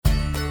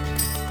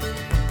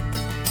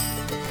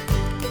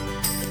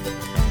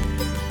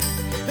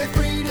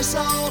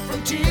us all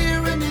from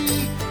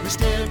tyranny,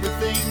 risked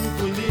everything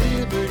for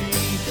liberty,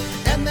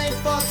 and they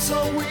fought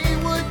so we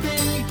would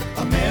be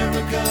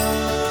America,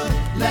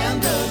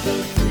 land of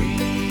the free.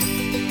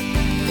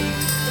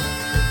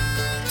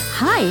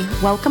 Hi,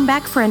 welcome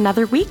back for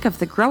another week of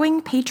the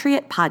Growing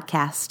Patriot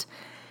podcast.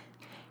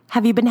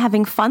 Have you been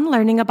having fun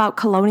learning about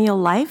colonial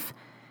life?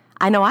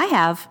 I know I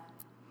have.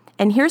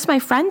 And here's my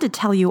friend to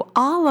tell you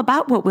all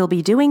about what we'll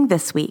be doing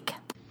this week.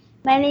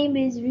 My name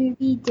is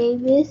Ruby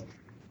Davis.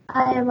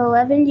 I am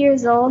 11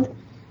 years old,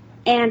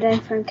 and I'm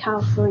from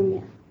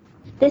California.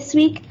 This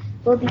week,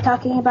 we'll be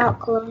talking about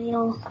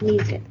colonial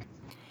music.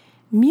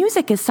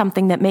 Music is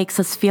something that makes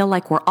us feel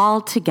like we're all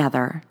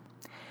together.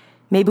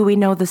 Maybe we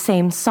know the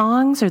same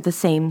songs or the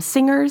same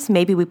singers.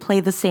 Maybe we play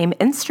the same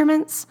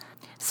instruments.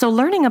 So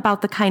learning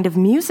about the kind of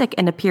music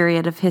in a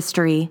period of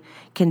history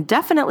can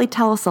definitely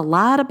tell us a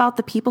lot about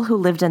the people who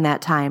lived in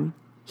that time.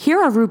 Here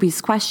are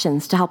Ruby's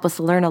questions to help us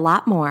learn a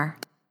lot more.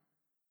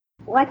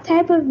 What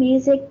type of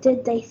music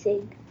did they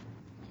sing?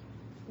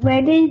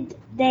 Where did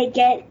they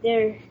get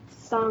their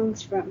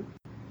songs from?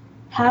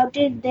 How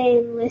did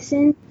they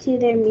listen to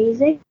their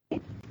music?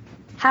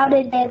 How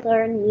did they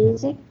learn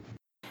music?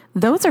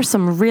 Those are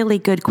some really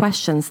good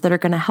questions that are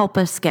going to help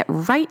us get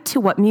right to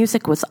what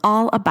music was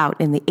all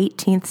about in the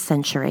 18th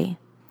century.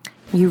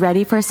 You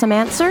ready for some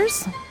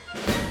answers?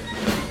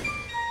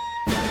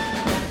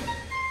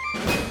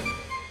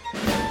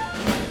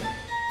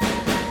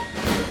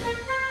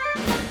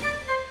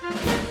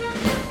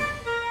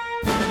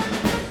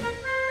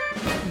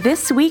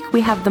 This week,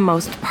 we have the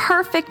most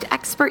perfect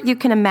expert you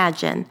can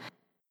imagine.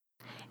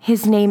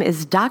 His name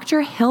is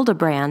Dr.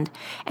 Hildebrand,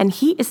 and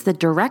he is the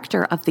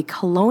director of the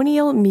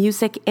Colonial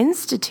Music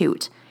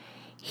Institute.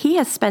 He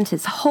has spent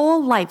his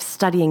whole life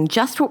studying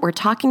just what we're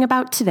talking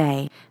about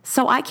today,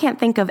 so I can't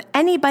think of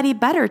anybody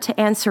better to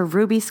answer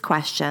Ruby's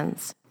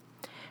questions.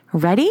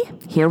 Ready?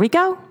 Here we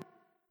go.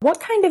 What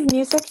kind of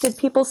music did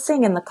people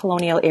sing in the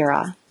colonial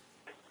era?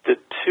 The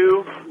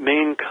two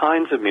main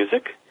kinds of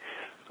music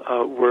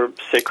were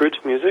sacred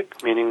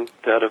music, meaning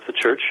that of the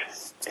church,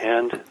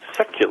 and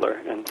secular.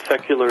 And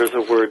secular is a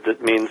word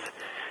that means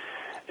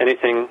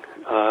anything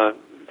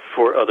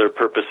for other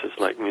purposes,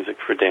 like music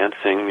for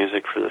dancing,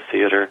 music for the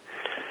theater,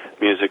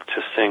 music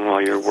to sing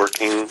while you're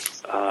working.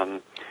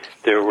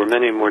 There were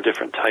many more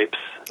different types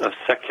of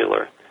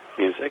secular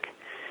music.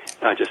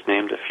 I just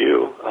named a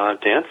few.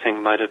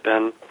 Dancing might have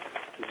been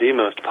the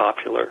most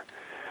popular.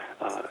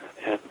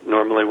 And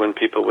normally when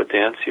people would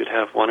dance, you'd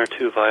have one or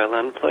two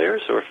violin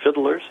players, or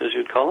fiddlers, as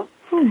you'd call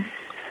them.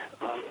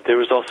 There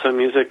was also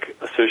music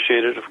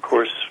associated, of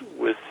course,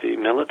 with the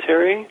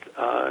military.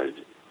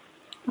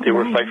 There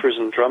were fifers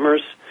and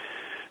drummers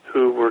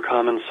who were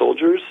common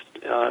soldiers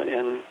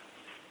in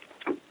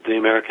the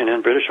American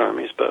and British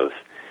armies both.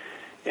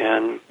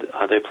 And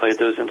they played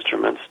those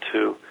instruments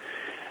to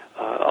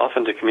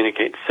often to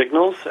communicate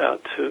signals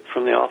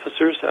from the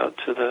officers out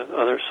to the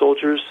other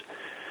soldiers.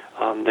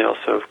 They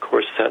also, of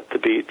course, set the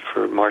beat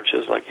for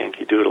marches like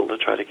Yankee Doodle to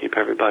try to keep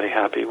everybody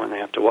happy when they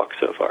have to walk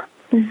so far.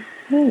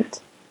 Right.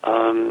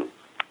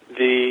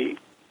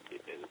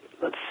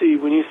 Let's see,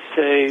 when you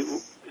say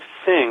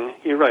sing,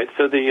 you're right.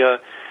 So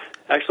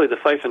actually the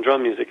fife and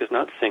drum music is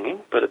not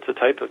singing, but it's a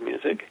type of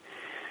music.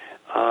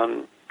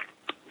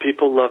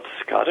 People loved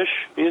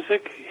Scottish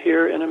music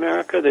here in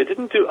America. They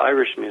didn't do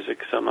Irish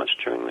music so much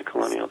during the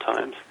colonial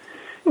times.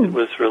 It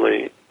was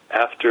really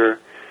after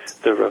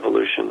the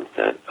Revolution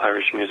that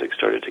Irish music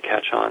started to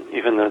catch on,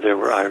 even though there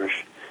were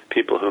Irish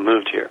people who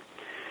moved here.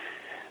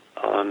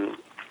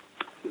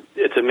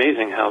 It's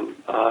amazing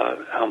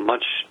how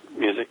much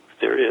music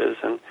there is,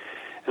 and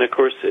of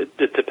course it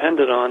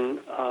depended on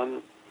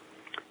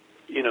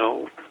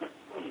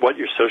what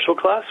your social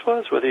class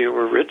was, whether you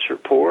were rich or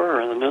poor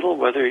or in the middle,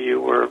 whether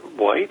you were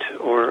white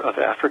or of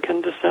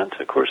African descent.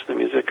 Of course, the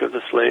music of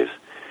the slaves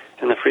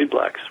and the free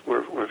blacks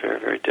were very,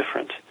 very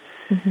different.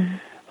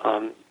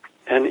 Mm-hmm.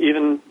 And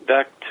even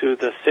back to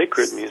the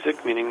sacred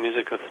music, meaning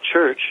music of the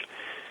church,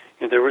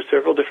 there were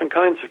several different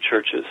kinds of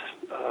churches.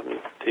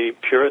 The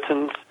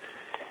Puritans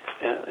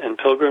and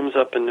Pilgrims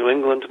up in New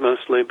England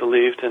mostly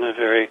believed in a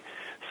very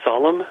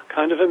solemn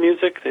kind of a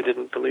music. They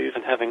didn't believe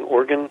in having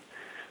organ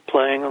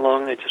playing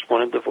along. They just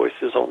wanted the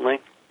voices only.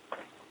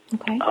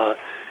 Okay.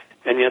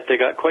 And yet they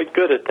got quite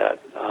good at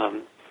that.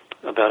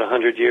 About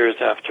 100 years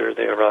after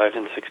they arrived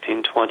in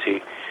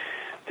 1620,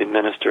 the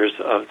ministers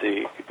of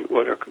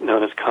what are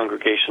known as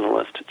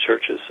Congregationalist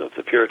churches of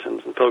the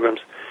Puritans and Pilgrims,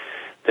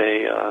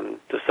 they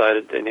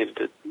decided they needed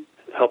to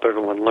help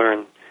everyone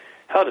learn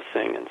how to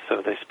sing, and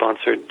so they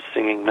sponsored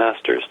singing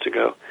masters to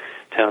go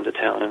town to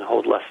town and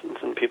hold lessons,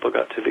 and people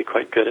got to be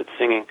quite good at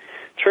singing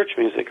church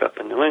music up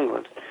in New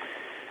England.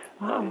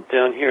 Wow.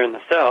 Down here in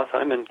the South,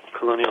 I'm in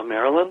Colonial,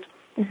 Maryland.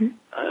 Mm-hmm.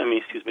 I'm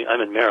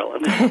in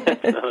Maryland.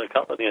 It's not a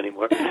colony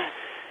anymore.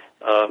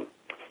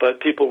 But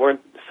people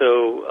weren't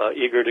so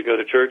eager to go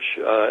to church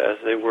as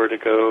they were to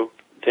go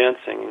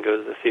dancing and go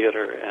to the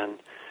theater. And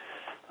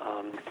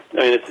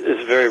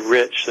it's very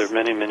rich. There are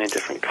many, many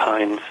different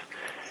kinds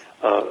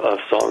of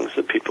songs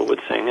that people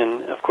would sing,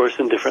 and of course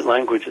in different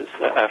languages.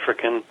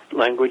 African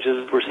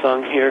languages were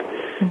sung here,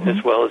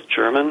 as well as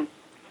German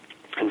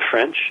and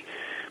French,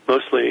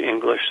 mostly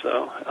English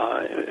though,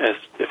 as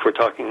if we're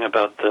talking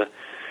about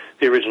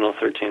the original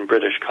 13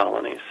 British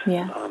colonies.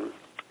 Yeah.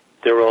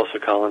 There were also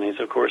colonies,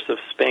 of course, of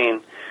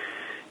Spain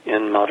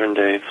in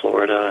modern-day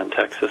Florida and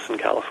Texas and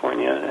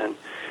California,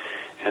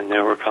 and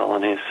there were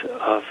colonies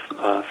of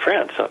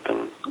France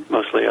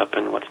mostly up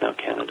in what's now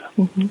Canada.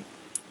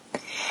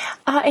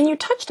 And you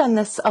touched on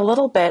this a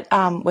little bit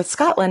with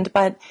Scotland,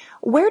 but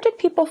where did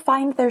people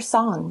find their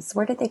songs?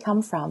 Where did they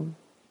come from?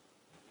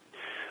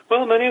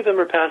 Well, many of them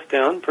are passed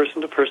down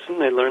person to person.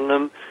 They learn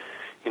them,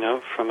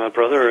 from a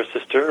brother or a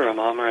sister or a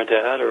mom or a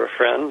dad or a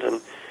friend,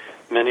 and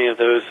many of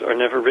those are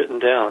never written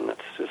down.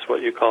 That's just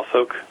what you call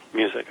folk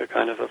music, a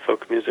kind of a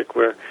folk music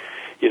where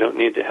you don't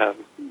need to have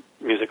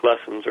music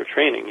lessons or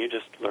training. You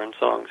just learn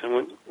songs.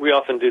 And we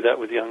often do that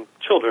with young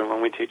children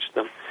when we teach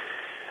them,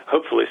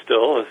 hopefully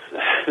still, as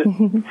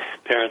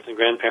parents and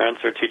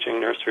grandparents are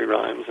teaching nursery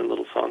rhymes and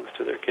little songs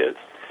to their kids.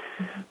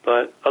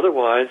 But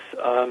otherwise,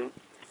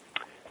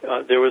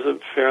 there was a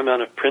fair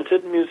amount of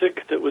printed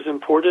music that was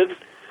imported,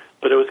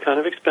 but it was kind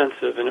of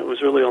expensive, and it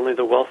was really only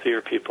the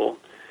wealthier people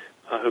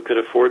who could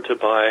afford to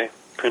buy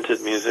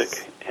printed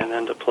music and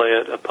then to play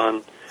it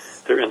upon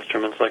their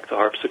instruments like the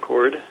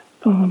harpsichord,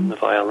 the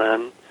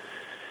violin,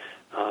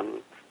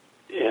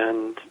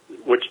 and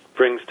which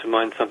brings to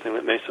mind something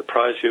that may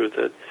surprise you,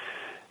 that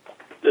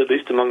at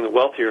least among the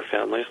wealthier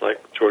families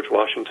like George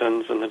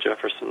Washington's and the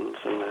Jeffersons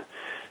and the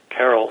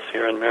Carrolls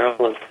here in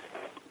Maryland,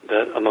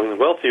 that among the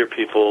wealthier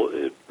people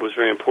it was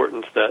very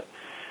important that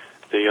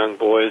the young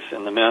boys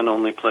and the men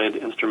only played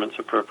instruments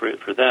appropriate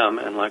for them,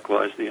 and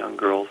likewise the young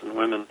girls and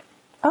women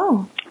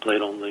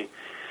played only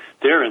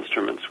their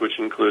instruments, which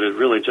included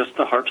really just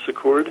the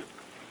harpsichord,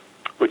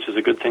 which is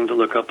a good thing to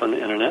look up on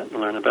the internet and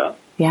learn about.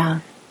 Yeah.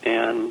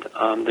 And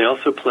they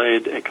also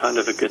played a kind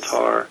of a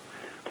guitar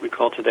we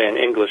call today an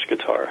English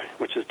guitar,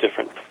 which is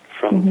different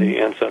from the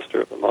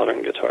ancestor of the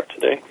modern guitar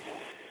today.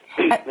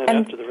 And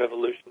after the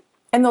Revolution.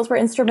 And those were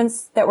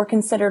instruments that were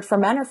considered for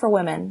men or for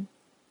women?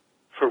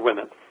 For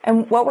women.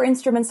 And what were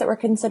instruments that were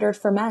considered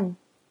for men?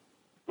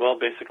 Well,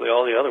 basically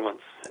all the other ones.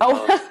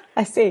 Oh,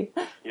 I see.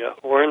 Yeah,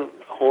 horn,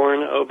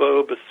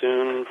 oboe,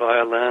 bassoon,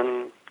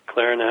 violin,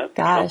 clarinet,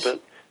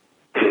 trumpet,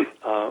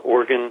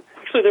 organ.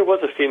 Actually, there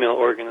was a female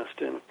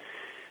organist in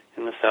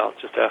the South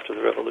just after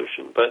the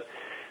Revolution. But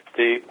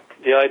the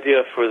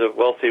idea for the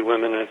wealthy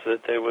women is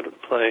that they would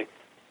play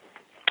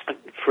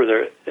for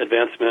their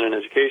advancement in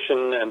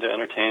education and to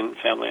entertain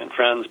family and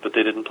friends, but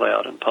they didn't play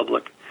out in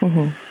public.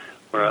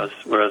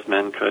 Whereas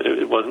men could.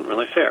 It wasn't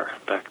really fair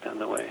back then,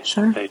 the way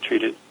they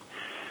treated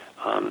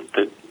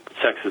the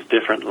sexes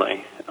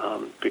differently,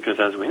 because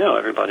as we know,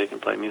 everybody can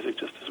play music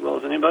just as well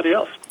as anybody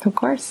else. Of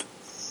course.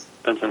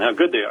 Depends on how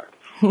good they are.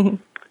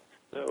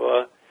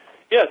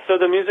 So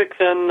the music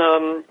then,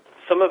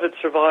 some of it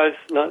survives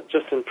not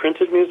just in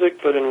printed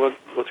music, but in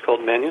what's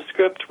called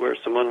manuscript, where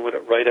someone would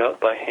write out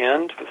by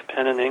hand with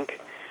pen and ink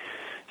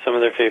some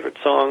of their favorite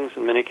songs.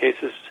 In many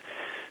cases,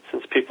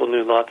 since people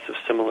knew lots of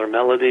similar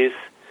melodies,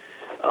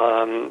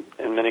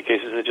 in many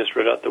cases they just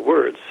wrote out the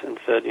words and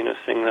said,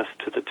 sing this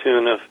to the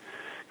tune of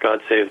God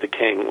Save the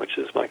King, which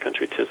is My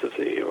Country 'Tis of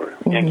Thee, or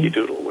Yankee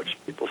Doodle, which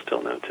people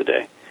still know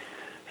today.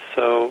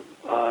 So,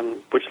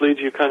 which leads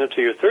you kind of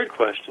to your third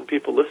question.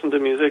 People listened to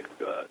music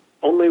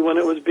only when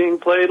it was being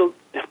played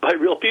by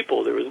real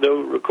people. There was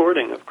no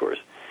recording, of course.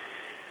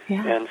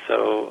 Yeah. And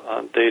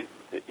so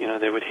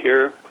they would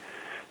hear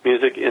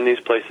music in these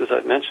places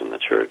I've mentioned, the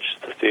church,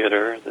 the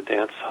theater, the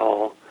dance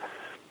hall,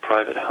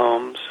 private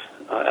homes,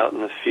 out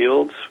in the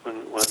fields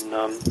when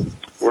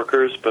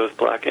workers, both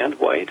black and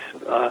white,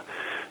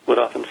 would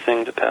often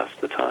sing to pass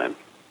the time.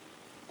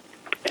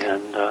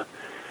 And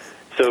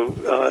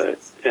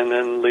and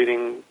then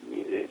leading,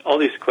 all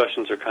these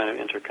questions are kind of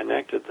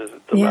interconnected.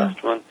 The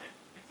last one,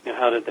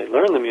 how did they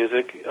learn the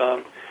music?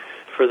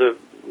 For the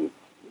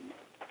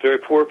very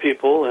poor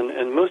people,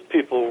 and most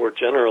people were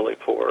generally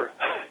poor.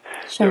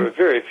 There were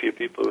very few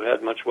people who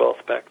had much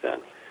wealth back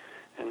then.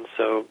 And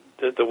so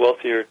the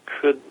wealthier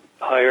could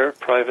hire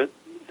private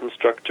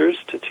instructors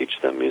to teach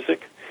them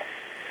music.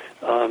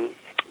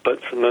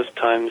 But for most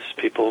times,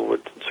 people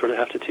would sort of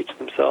have to teach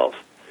themselves.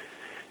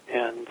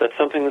 And that's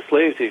something the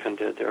slaves even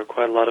did. There were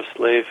quite a lot of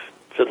slave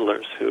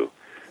fiddlers who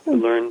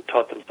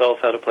taught themselves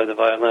how to play the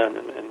violin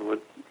and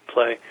would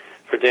play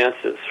for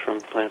dances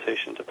from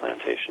plantation to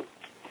plantation.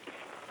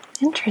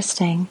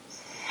 Interesting.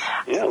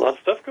 Yeah, a lot of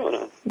stuff going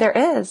on. There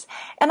is.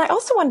 And I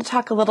also wanted to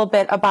talk a little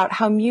bit about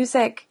how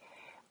music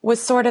was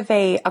sort of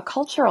a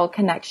cultural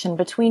connection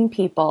between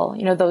people,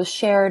 those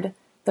shared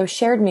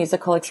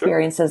musical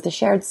experiences, the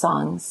shared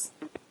songs.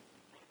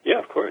 Yeah,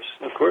 of course.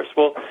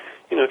 Well,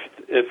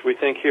 if we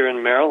think here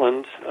in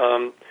Maryland,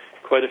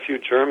 quite a few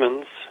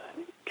Germans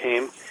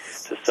came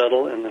to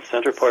settle in the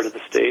center part of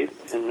the state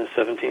in the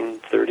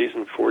 1730s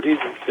and 40s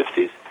and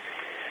 50s,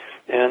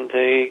 and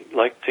they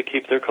liked to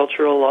keep their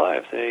culture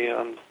alive. They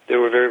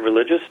were very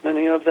religious,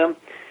 many of them,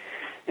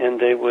 and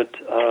they would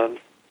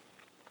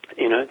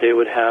they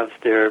would have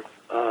their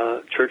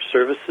church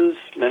services,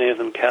 many of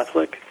them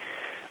Catholic,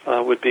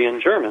 would be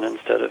in German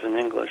instead of in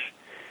English.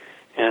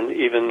 And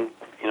even,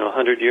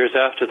 100 years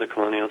after the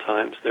colonial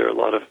times, there are a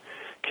lot of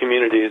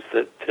communities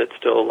that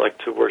still like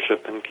to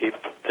worship and keep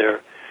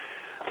their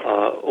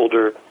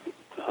older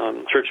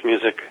church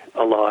music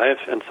alive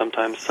and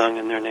sometimes sung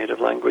in their native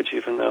language,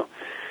 even though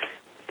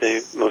they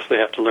mostly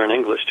have to learn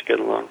English to get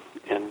along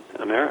in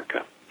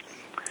America.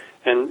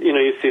 And,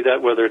 you see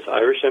that whether it's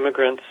Irish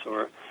immigrants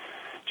or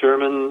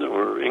German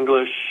or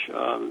English,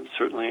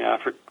 certainly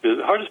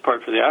the hardest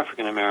part for the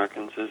African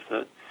Americans is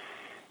that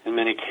in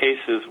many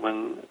cases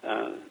when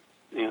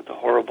the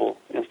horrible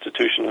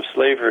institution of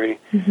slavery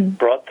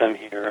brought them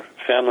here,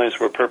 families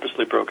were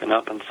purposely broken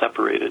up and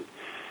separated,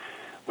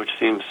 which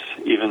seems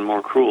even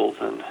more cruel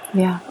than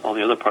all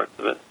the other parts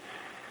of it.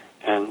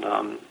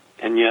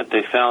 And yet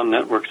they found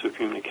networks of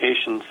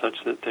communication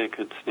such that they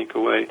could sneak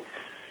away,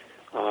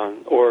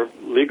 or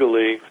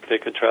legally they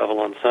could travel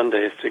on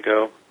Sundays to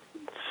go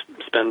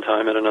spend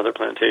time at another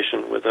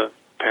plantation with a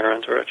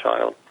parent or a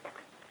child.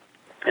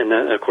 And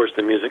then, of course,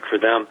 the music for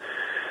them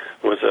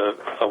was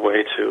a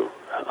way to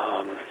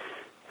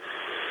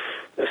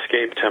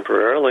escape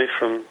temporarily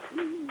from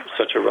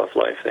such a rough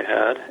life they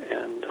had,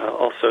 and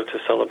also to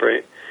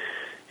celebrate,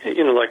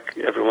 like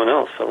everyone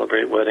else,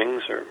 celebrate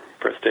weddings or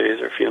birthdays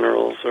or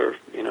funerals or,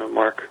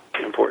 mark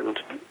important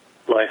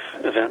life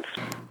events.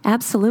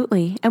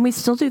 Absolutely. And we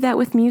still do that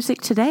with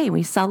music today.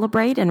 We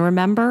celebrate and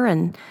remember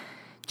and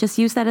just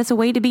use that as a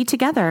way to be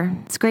together.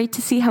 It's great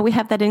to see how we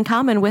have that in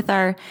common with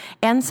our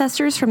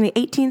ancestors from the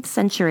 18th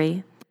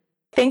century.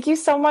 Thank you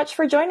so much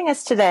for joining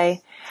us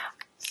today.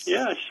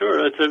 Yeah,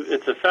 sure.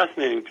 It's a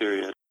fascinating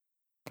period.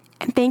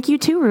 And thank you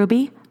too,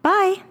 Ruby.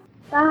 Bye.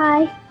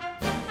 Bye.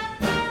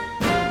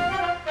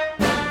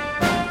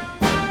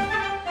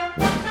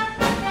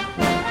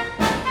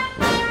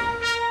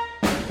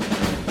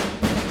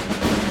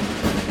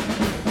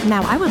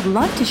 Now, I would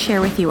love to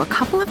share with you a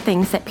couple of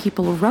things that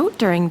people wrote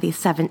during the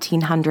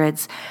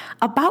 1700s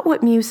about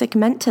what music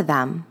meant to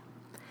them.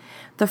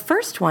 The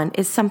first one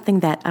is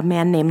something that a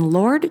man named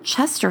Lord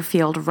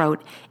Chesterfield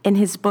wrote in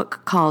his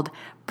book called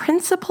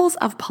Principles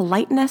of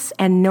Politeness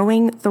and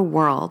Knowing the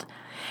World.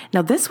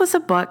 Now, this was a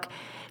book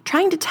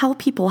trying to tell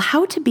people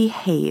how to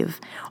behave,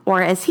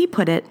 or as he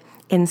put it,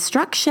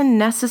 instruction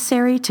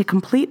necessary to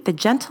complete the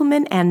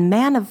gentleman and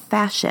man of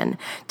fashion,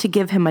 to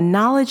give him a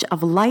knowledge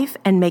of life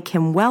and make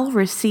him well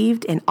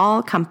received in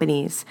all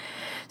companies.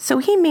 So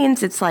he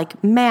means it's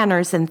like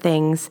manners and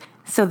things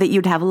so that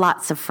you'd have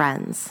lots of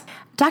friends.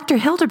 Dr.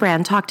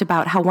 Hildebrand talked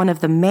about how one of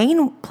the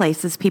main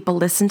places people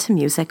listened to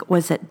music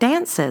was at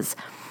dances.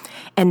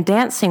 And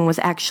dancing was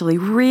actually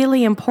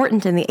really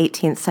important in the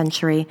 18th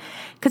century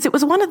because it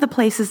was one of the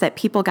places that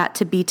people got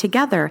to be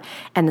together,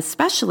 and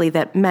especially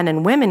that men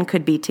and women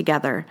could be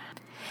together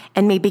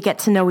and maybe get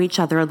to know each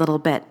other a little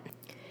bit.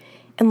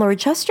 And Lord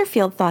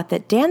Chesterfield thought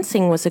that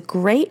dancing was a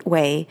great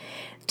way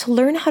to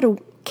learn how to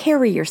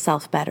carry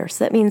yourself better.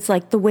 So that means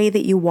like the way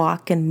that you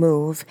walk and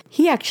move.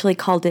 He actually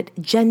called it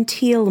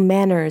genteel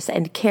manners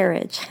and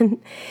carriage.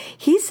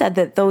 He said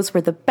that those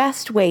were the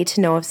best way to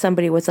know if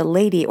somebody was a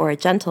lady or a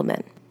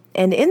gentleman.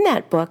 And in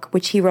that book,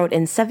 which he wrote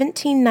in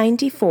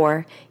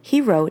 1794,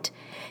 he wrote,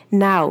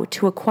 "Now,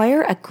 to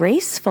acquire a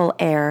graceful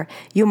air,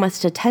 you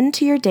must attend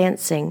to your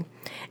dancing.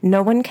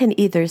 No one can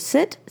either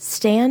sit,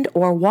 stand,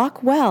 or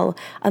walk well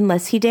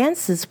unless he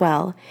dances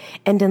well.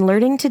 And in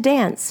learning to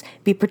dance,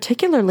 be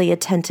particularly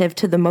attentive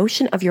to the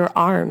motion of your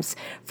arms,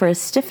 for a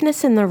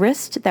stiffness in the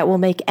wrist that will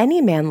make any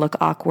man look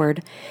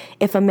awkward.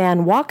 If a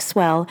man walks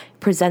well,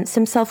 presents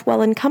himself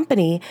well in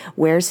company,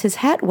 wears his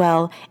hat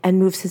well, and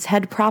moves his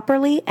head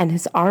properly and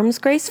his arms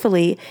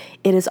gracefully,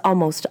 it is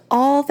almost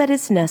all that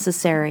is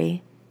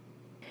necessary."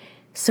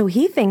 So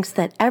he thinks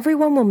that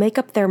everyone will make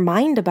up their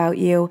mind about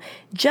you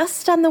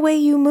just on the way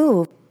you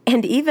move,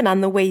 and even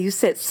on the way you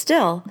sit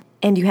still.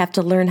 And you have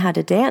to learn how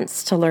to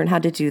dance to learn how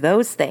to do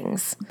those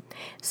things.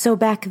 So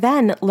back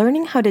then,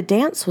 learning how to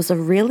dance was a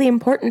really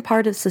important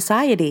part of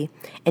society,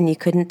 and you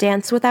couldn't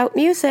dance without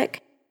music.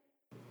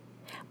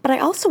 But I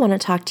also want to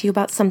talk to you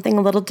about something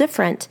a little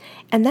different,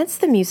 and that's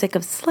the music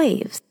of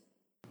slaves.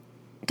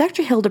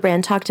 Dr.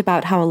 Hildebrand talked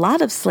about how a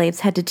lot of slaves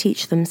had to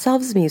teach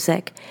themselves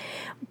music,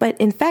 but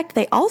in fact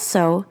they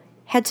also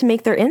had to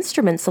make their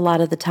instruments a lot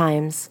of the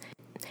times.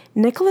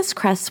 Nicholas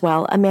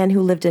Creswell, a man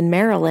who lived in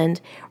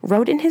Maryland,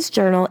 wrote in his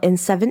journal in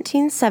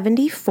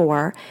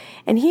 1774,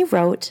 and he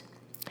wrote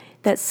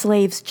that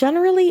slaves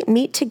generally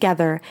meet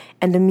together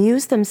and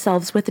amuse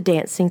themselves with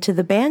dancing to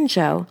the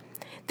banjo.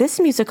 This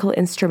musical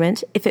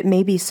instrument, if it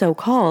may be so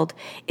called,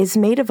 is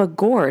made of a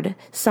gourd,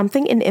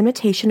 something in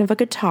imitation of a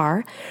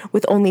guitar,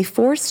 with only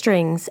 4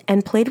 strings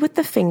and played with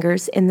the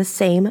fingers in the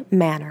same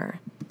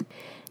manner.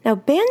 Now,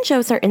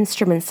 banjos are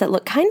instruments that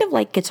look kind of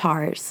like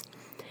guitars,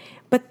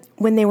 but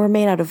when they were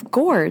made out of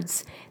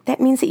gourds, that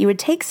means that you would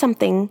take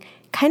something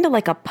kind of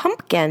like a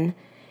pumpkin,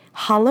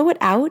 hollow it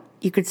out,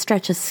 you could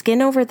stretch a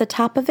skin over the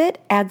top of it,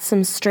 add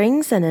some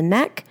strings and a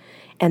neck,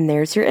 and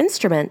there's your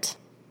instrument.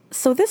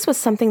 So this was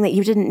something that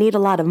you didn't need a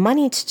lot of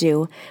money to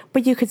do,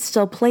 but you could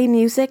still play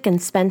music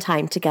and spend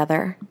time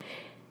together.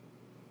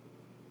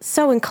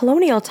 So in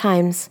colonial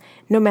times,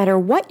 no matter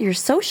what your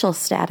social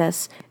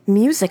status,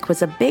 music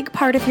was a big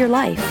part of your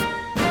life.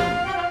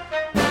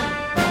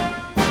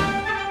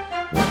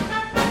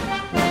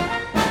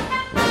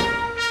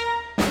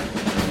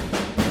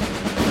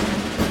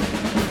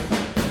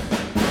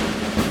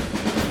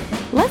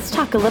 Let's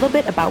talk a little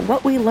bit about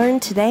what we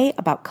learned today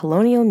about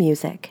colonial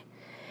music.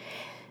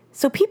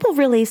 So people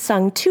really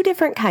sung two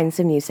different kinds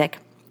of music: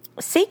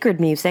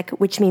 sacred music,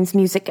 which means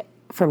music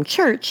from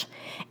church,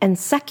 and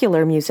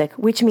secular music,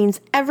 which means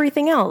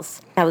everything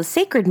else. Now, the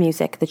sacred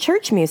music, the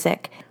church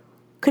music,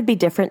 could be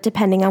different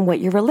depending on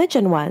what your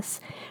religion was.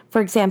 For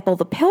example,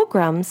 the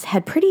Pilgrims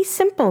had pretty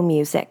simple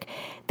music.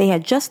 They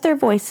had just their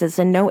voices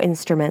and no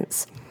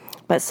instruments.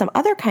 But some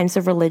other kinds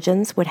of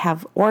religions would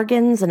have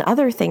organs and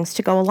other things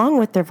to go along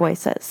with their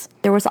voices.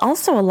 There was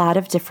also a lot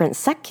of different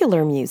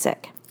secular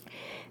music.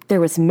 There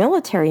was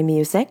military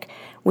music,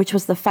 which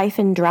was the fife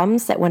and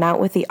drums that went out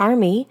with the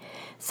army.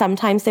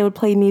 Sometimes they would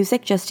play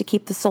music just to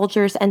keep the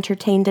soldiers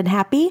entertained and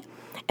happy,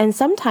 and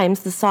sometimes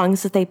the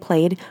songs that they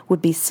played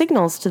would be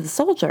signals to the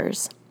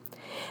soldiers.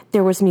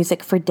 There was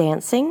music for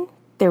dancing.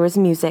 There was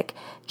music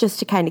just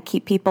to kind of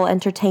keep people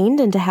entertained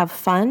and to have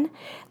fun.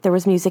 There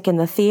was music in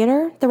the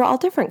theater. There were all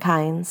different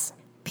kinds.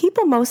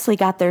 People mostly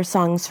got their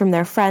songs from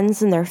their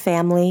friends and their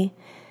family.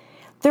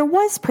 There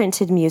was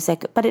printed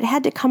music, but it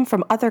had to come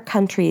from other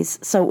countries,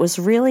 so it was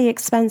really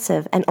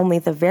expensive, and only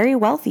the very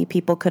wealthy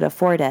people could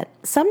afford it.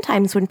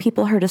 Sometimes when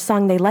people heard a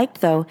song they liked,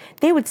 though,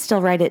 they would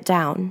still write it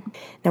down.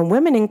 Now,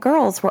 women and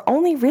girls were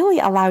only really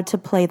allowed to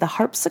play the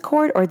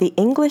harpsichord or the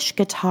English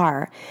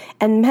guitar,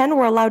 and men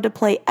were allowed to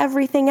play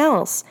everything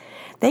else.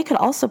 They could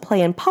also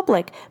play in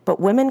public, but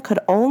women could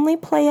only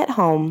play at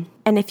home.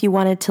 And if you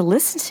wanted to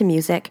listen to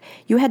music,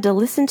 you had to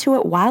listen to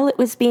it while it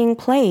was being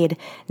played.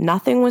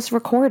 Nothing was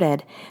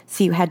recorded.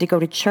 So you had to go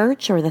to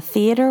church or the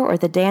theater or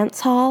the dance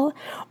hall,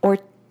 or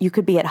you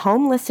could be at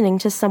home listening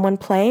to someone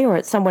play or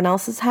at someone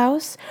else's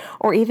house,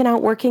 or even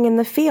out working in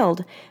the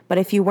field. But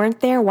if you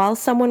weren't there while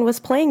someone was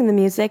playing the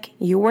music,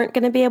 you weren't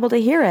going to be able to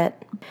hear it.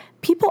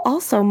 People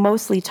also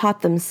mostly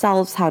taught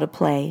themselves how to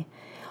play.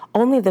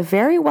 Only the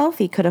very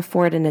wealthy could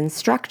afford an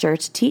instructor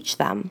to teach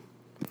them.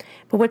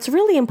 But what's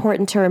really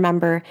important to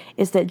remember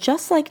is that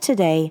just like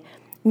today,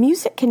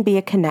 music can be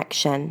a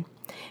connection.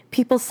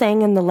 People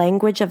sang in the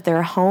language of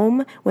their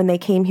home when they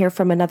came here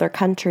from another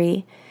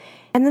country,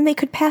 and then they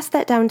could pass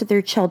that down to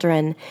their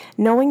children,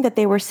 knowing that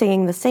they were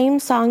singing the same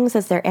songs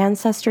as their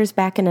ancestors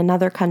back in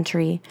another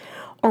country.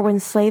 Or when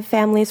slave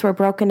families were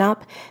broken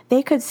up,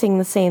 they could sing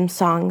the same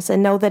songs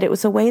and know that it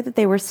was a way that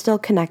they were still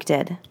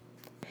connected.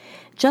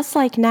 Just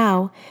like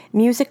now,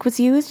 music was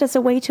used as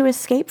a way to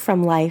escape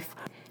from life,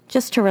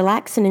 just to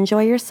relax and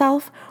enjoy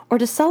yourself, or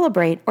to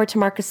celebrate or to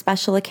mark a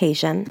special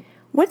occasion.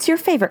 What's your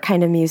favorite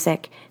kind of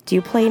music? Do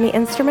you play any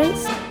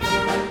instruments?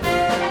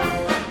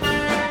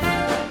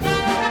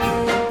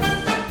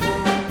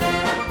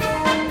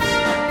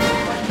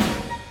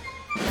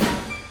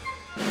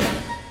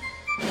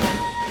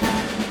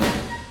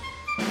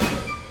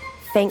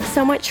 Thanks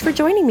so much for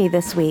joining me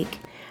this week.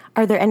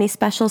 Are there any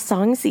special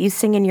songs that you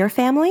sing in your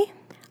family?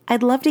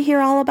 I'd love to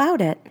hear all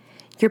about it.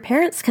 Your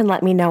parents can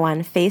let me know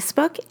on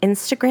Facebook,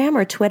 Instagram,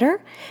 or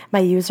Twitter.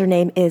 My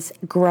username is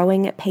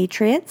Growing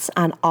Patriots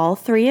on all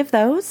three of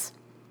those.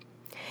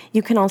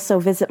 You can also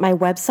visit my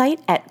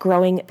website at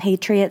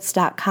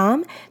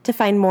growingpatriots.com to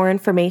find more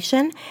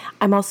information.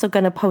 I'm also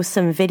going to post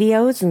some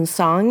videos and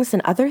songs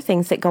and other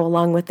things that go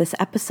along with this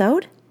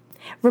episode.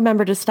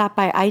 Remember to stop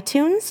by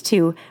iTunes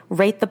to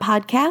rate the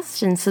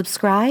podcast and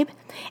subscribe,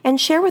 and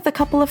share with a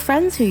couple of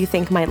friends who you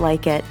think might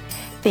like it.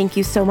 Thank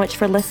you so much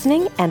for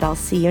listening, and I'll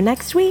see you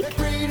next week. They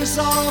freed us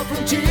all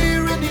from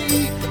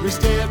tyranny,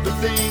 risked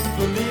everything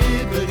for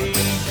liberty,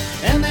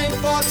 and they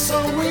fought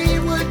so we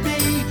would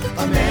be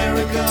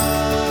America,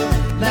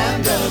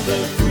 land of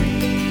the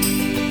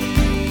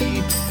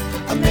free.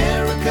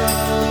 America,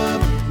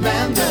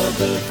 land of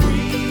the free.